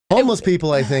Homeless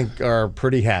people, I think, are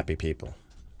pretty happy people.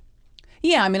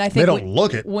 Yeah, I mean, I think They don't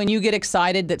look it. When you get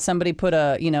excited that somebody put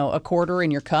a quarter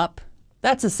in your cup,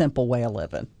 that's a simple way of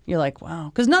living. You're like, wow.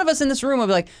 Because none of us in this room would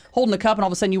be like holding a cup and all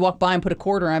of a sudden you walk by and put a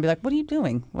quarter in. I'd be like, what are you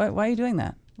doing? Why are you doing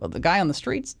that? Well, the guy on the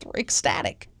street's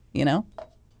ecstatic, No,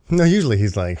 usually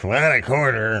he's like, what a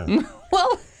quarter.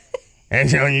 Well,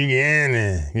 that's all you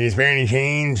get. You spare any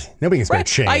change? Nobody can spare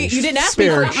change. You didn't ask me.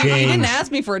 You didn't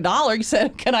ask me for $1. You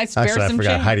said, "Can I spare some change?" Actually, I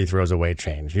forgot. Heidi throws away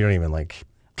change. You don't even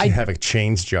have a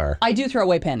change jar. I do throw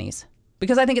away pennies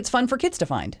because I think it's fun for kids to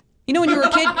find. When you were a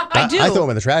kid, I do. I throw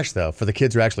them in the trash though for the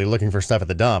kids who are actually looking for stuff at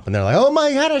the dump, and they're like, "Oh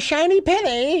my God, a shiny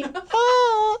penny!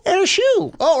 Oh, and a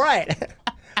shoe! All right."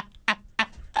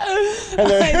 And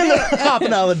they're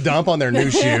hopping out of the dump on their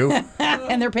new shoe.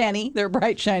 And their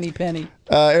bright, shiny penny.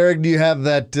 Eric, do you have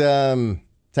that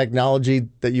technology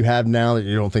that you have now that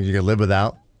you don't think you could live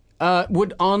without?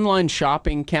 Would online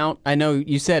shopping count? I know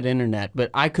you said internet,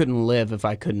 but I couldn't live if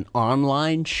I couldn't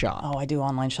online shop. Oh, I do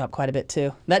online shop quite a bit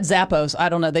too. That Zappos, I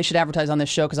don't know. They should advertise on this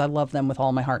show because I love them with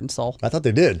all my heart and soul. I thought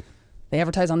they did. They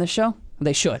advertise on this show?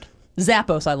 They should.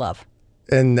 Zappos, I love.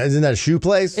 And isn't that a shoe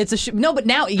place? It's a shoe. No, but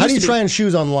now it How do you try on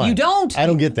shoes online? You don't. I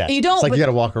don't get that. You don't. It's like you got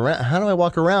to walk around. How do I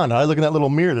walk around? I look in that little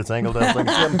mirror that's angled up so I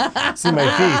can see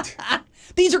my feet.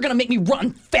 These are going to make me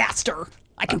run faster.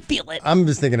 I can feel it. I'm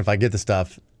just thinking if I get the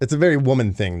stuff, it's a very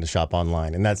woman thing to shop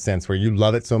online in that sense where you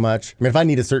love it so much. I mean, if I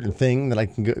need a certain thing that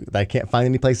I can't find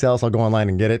anyplace else, I'll go online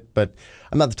and get it. But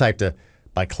I'm not the type to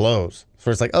buy clothes. So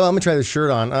it's like, oh, I'm gonna try this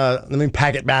shirt on. Let me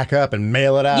pack it back up and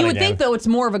mail it out. You would think though it's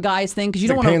more of a guy's thing because you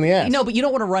don't want to. No, but you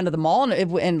don't want to run to the mall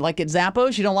and like at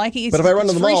Zappos, you don't like it. But if I run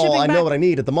to the mall, I know what I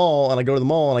need at the mall, and I go to the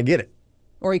mall and I get it.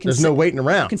 Or you can. There's no waiting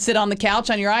around. You can sit on the couch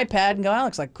on your iPad and go, "That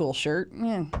looks like a cool shirt."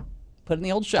 Yeah. Put it in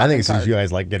the old shopping I think it's cart. because you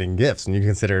guys like getting gifts, and you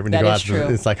consider when you That go is out,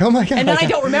 true. it's like, oh my God. And then I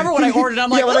don't remember what I ordered. I'm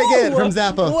like, what I get from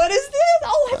Zappos. What is this?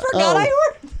 Oh, I forgot I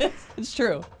ordered this. It's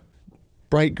true.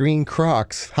 Bright green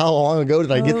Crocs. How long ago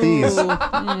did I get these?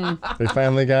 They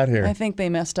finally got here. I think they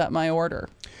messed up my order.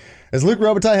 Is Luc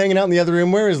Robitaille hanging out in the other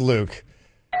room? Where is Luc?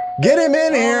 Get him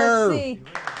in here. Let's see.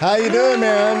 How you doing,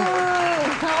 man?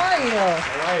 How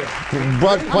are you? You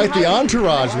brought quite the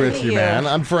entourage with you, you? man.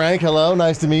 I'm Frank. Hello.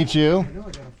 Nice to meet you.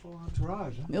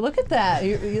 Look at that.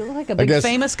 You look like a big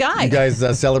famous guy. You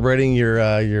guys celebrating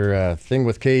your thing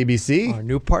with KABC? Our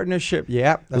new partnership.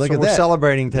 Yeah, that's Look what at we're that.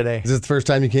 celebrating today. Is this the first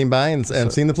time you came by and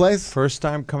seen the place? First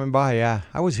time coming by, yeah.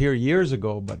 I was here years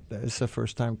ago, but it's the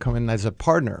first time coming as a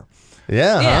partner.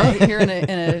 Yeah, Yeah, huh? here in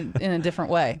a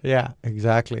different way. Yeah,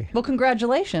 exactly. Well,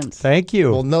 congratulations. Thank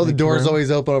you. Well, no, the door's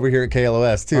always open over here at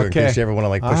KLOS too, in case you ever want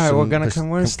to push All right, some,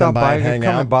 we're gonna stop by and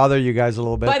come and bother you guys a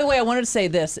little bit. By the way, I wanted to say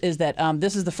this is that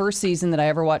this is the first season that I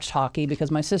ever watched hockey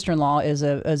because my sister-in-law is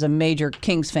a major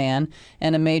Kings fan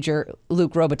and a major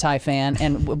Luc Robitaille fan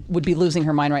and would be losing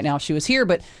her mind right now if she was here.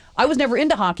 But I was never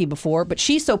into hockey before, but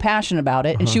she's so passionate about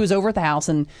it, and she was over at the house,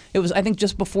 and it was I think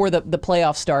just before the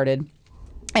playoffs started,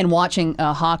 and watching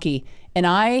hockey, and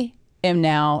I am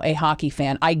now a hockey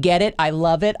fan. I get it. I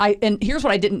love it. And here's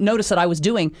what I didn't notice that I was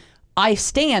doing. I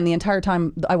stand the entire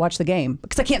time I watch the game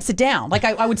because I can't sit down. Like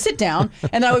I would sit down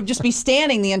and then I would just be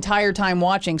standing the entire time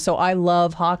watching. So I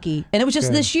love hockey, and it was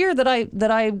just this year that I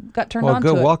got turned on to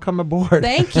it. Well, good. Welcome aboard.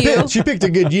 Thank you. She picked a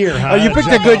good year, huh? Oh, you picked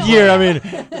a good year. I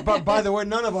mean, but by the way,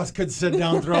 none of us could sit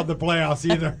down throughout the playoffs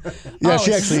either. Yeah,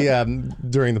 she actually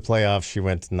during the playoffs she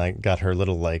went and got her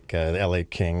little LA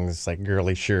Kings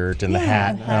girly shirt and the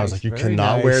hat. And I was like, you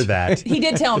cannot wear that. He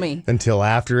did tell me until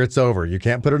after it's over. You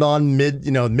can't put it on mid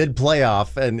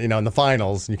playoff and in the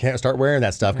finals. You can't start wearing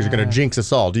that stuff because you're going to jinx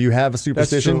us all. Do you have a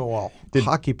superstition? That's true. Well,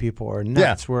 hockey people are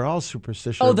nuts. We're all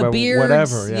superstitious. Oh, the beards.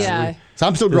 Whatever. Yeah. So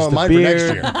I'm still growing mine for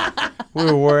next year.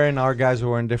 Our guys were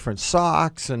wearing different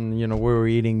socks, and we were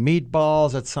eating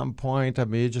meatballs at some point. I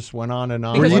mean, it just went on and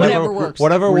on. Because whatever works.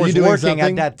 Whatever was working something?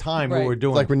 at that time, we were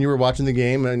doing. Like when you were watching the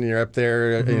game and you're up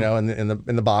there, in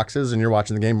the boxes, and you're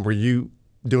watching the game. Were you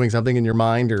doing something in your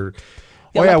mind or?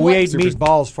 Oh yeah, we ate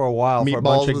meatballs for a while, for a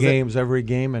bunch of games, every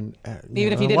game, and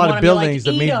even if you a didn't lot want of to buildings,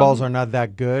 be like, the meatballs are not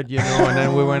that good, and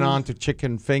then we went on to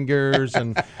chicken fingers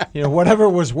and whatever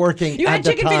was working. You had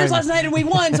chicken fingers last night and we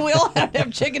won, so we all have to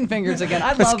have chicken fingers again.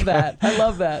 I love that. I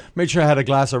love that. Make sure I had a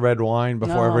glass of red wine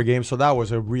before every game, so that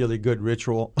was a really good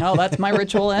ritual. Oh, that's my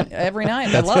ritual every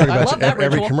night. That's I love that ritual.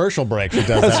 Every commercial break she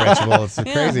does that ritual. It's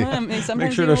crazy.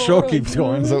 Make sure the show keeps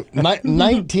going. So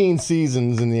 19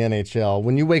 seasons in the NHL.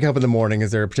 When you wake up in the morning morning,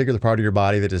 is there a particular part of your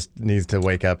body that just needs to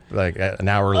wake up like an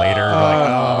hour later? You're like,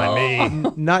 oh, my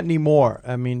knee. Not anymore.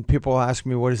 I mean, people ask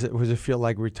me, what does it feel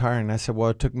like retiring? I said, well,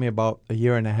 it took me about a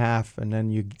year and a half, and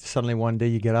then you suddenly one day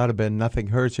you get out of bed and nothing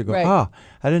hurts. You go, oh,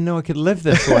 I didn't know I could live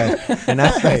this way. And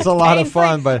that's a lot of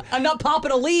fun. But I'm not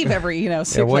popping a leave every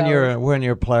 6 hours. When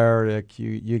you're a player, like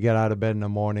you get out of bed in the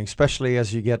morning, especially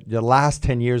as you get the last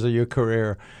 10 years of your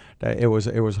career. It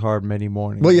was hard many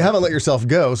mornings. Well, you haven't let yourself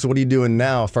go, so what are you doing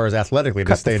now as far as athletically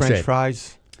to stay in shape? French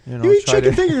fries. You eat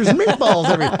chicken fingers,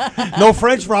 meatballs, no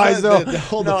French fries though.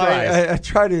 Hold the fries. I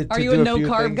try to. Are you a no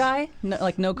carb guy? No,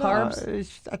 like no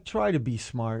carbs? I try to be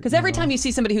smart. Because every time you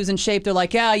see somebody who's in shape, they're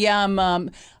like, yeah,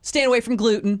 I'm staying away from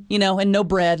gluten, and no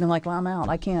bread. And I'm like, well, I'm out.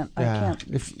 I can't do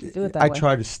it that way. I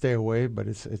try to stay away, but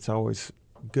it's always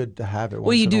good to have it.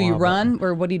 What do you do? You run,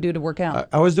 or what do you do to work out?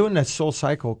 I was doing that Soul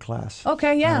Cycle class.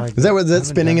 Okay, yeah. Is that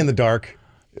spinning in the dark?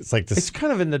 It's like this. It's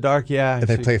kind of in the dark, yeah. If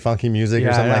they play funky music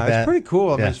or something like that. It's pretty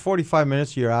cool. I mean, it's 45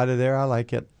 minutes. You're out of there. I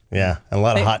like it. Yeah, and a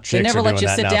lot of hot chicks. They never are let doing you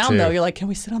that sit now, down too. though. You're like, can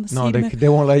we sit on the seat? No, they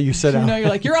won't let you sit down. You're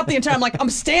like, you're up the entire. I'm like, I'm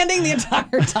standing the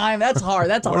entire time. That's hard.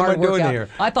 That's a What hard am I doing workout. here?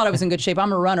 I thought I was in good shape.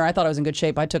 I'm a runner. I thought I was in good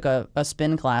shape. I took a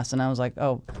spin class and I was like,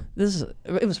 oh,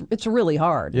 it's really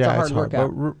hard. Yeah, it's a hard workout.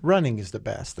 But running is the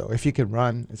best though. If you can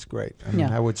run, it's great. I mean,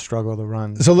 I would struggle to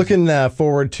run. So looking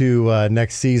forward to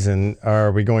next season,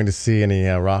 are we going to see any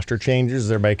roster changes?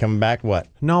 Is everybody coming back? What?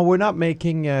 No, we're not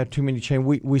making too many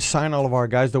changes. We sign all of our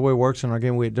guys. The way it works in our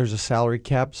game, there's a salary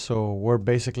cap, so we're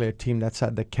basically a team that's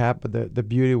at the cap. But the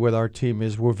beauty with our team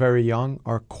is we're very young.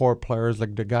 Our core players,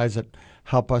 like the guys that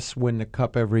help us win the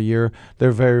cup every year,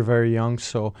 they're very, very young.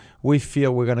 So we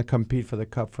feel we're going to compete for the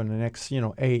cup for the next,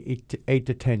 8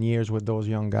 to 10 years with those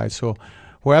young guys. So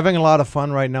we're having a lot of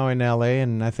fun right now in LA,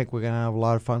 and I think we're going to have a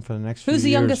lot of fun for the next few years. Who's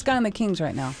the youngest guy on the Kings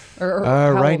right now?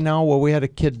 Right now, well, we had a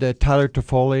kid, Tyler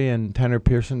Toffoli and Tanner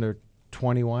Pearson. They're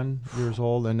 21 years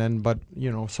old, and then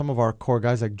some of our core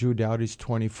guys like Drew Doughty's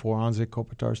 24, Anze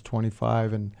Kopitar's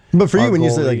 25, and but for you, when you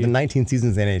say like the 19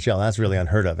 seasons in the NHL, that's really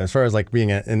unheard of. As far as like being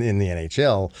in the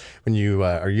NHL, when you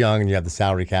are young and you have the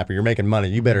salary cap or you're making money,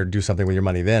 you better do something with your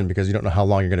money then, because you don't know how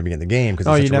long you're going to be in the game.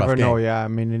 Because you never know. Yeah, I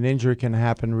mean, an injury can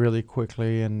happen really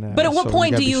quickly, and but at what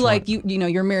point do you like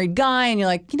you're a married guy and you're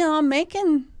like, I'm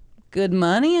making good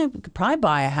money. I could probably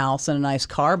buy a house and a nice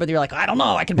car, but you're like, I don't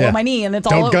know, I could blow my knee, and it's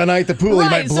all. Don't gunite the pool, you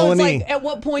might blow a knee. Like, at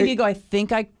what point do you go, I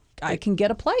think I can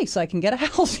get a place, I can get a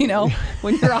house,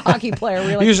 when you're a hockey player.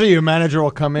 Like, usually your manager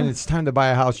will come in, it's time to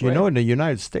buy a house. In the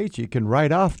United States, you can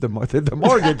write off the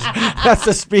mortgage. That's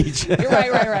the speech. You're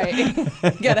right. You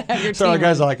gotta have your team. So our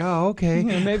guys are like, oh, okay.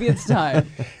 Maybe it's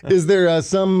time. Is there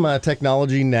some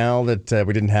technology now that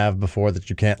we didn't have before that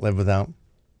you can't live without?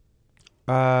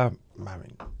 I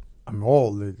mean, I'm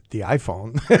old. The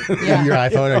iPhone. Yeah. Your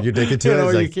iPhone? Are you addicted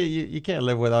to it? You can't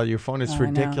live without your phone. It's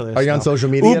ridiculous. Are you on social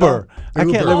media? Uber. I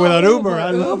can't live without Uber.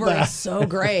 I love that. Uber is so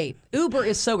great. Uber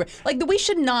is so great. Like, we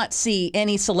should not see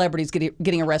any celebrities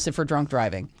getting arrested for drunk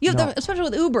driving. Especially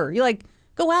with Uber. You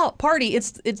go out, party.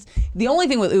 It's the only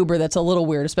thing with Uber that's a little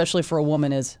weird, especially for a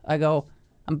woman, is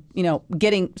I'm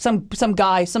getting some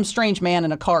guy, some strange man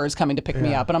in a car is coming to pick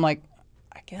me up, and I'm like,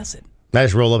 I guess it. I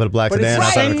just roll up at a black sedan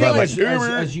outside of a club.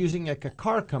 As using like a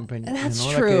car company. That's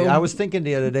true. I was thinking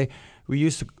the other day, we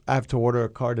used to have to order a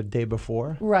car the day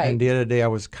before. Right. And the other day I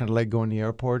was kind of going to the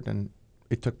airport, and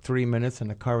it took 3 minutes and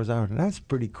the car was out. And that's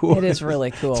pretty cool. It is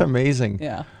really cool. It's amazing.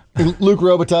 Yeah. Luc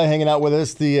Robitaille hanging out with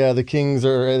us. The Kings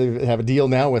have a deal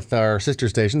now with our sister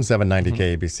station,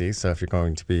 790 KABC. So if you're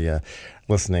going to be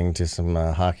listening to some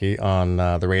hockey on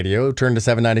the radio, turn to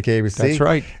 790 KABC. That's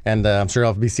right. And I'm sure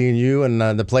I'll be seeing you and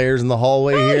the players in the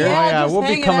hallway here. Yeah, we'll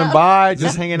be coming by,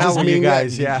 just hanging out with you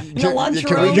guys. Yeah. In the lunchroom.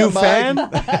 Can we New fan?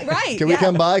 Right. Can we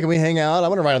come by? Can we hang out? I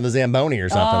want to ride on the Zamboni or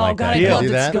something like that. I'd love do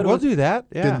to that? go to We'll do that.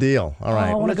 Yeah. Good deal. All right.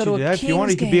 I want to go to a Kings If you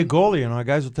want, you could be a game. goalie, and our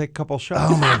guys will take a couple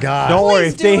shots. Oh my God! Don't worry.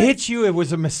 Please If they do it. hit you, it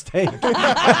was a mistake.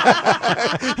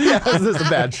 Yeah, this is a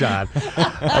bad shot.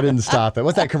 I didn't stop it.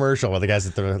 What's that commercial where the guys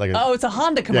at the like? It's a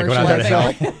Honda Yeah, commercial. going out there to I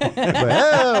sell. think.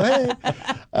 Oh,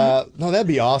 hey. No, that'd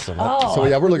be awesome. So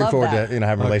yeah, we're looking love forward that. to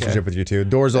having a relationship with you two.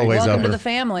 Doors always Welcome open. to the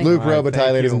family. Luc All right, Robitaille,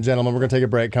 thank ladies you. and gentlemen. We're gonna take a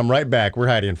break. Come right back. We're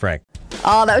Heidi and Frank.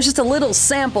 That was just a little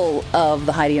sample of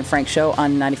the Heidi and Frank show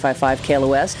on 95.5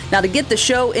 KLOS. Now, to get the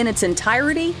show in its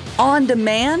entirety, on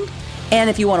demand, and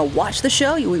if you want to watch the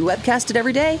show, we webcast it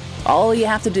every day, all you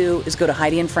have to do is go to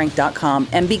HeidiandFrank.com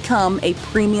and become a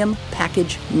premium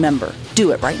package member.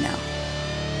 Do it right now.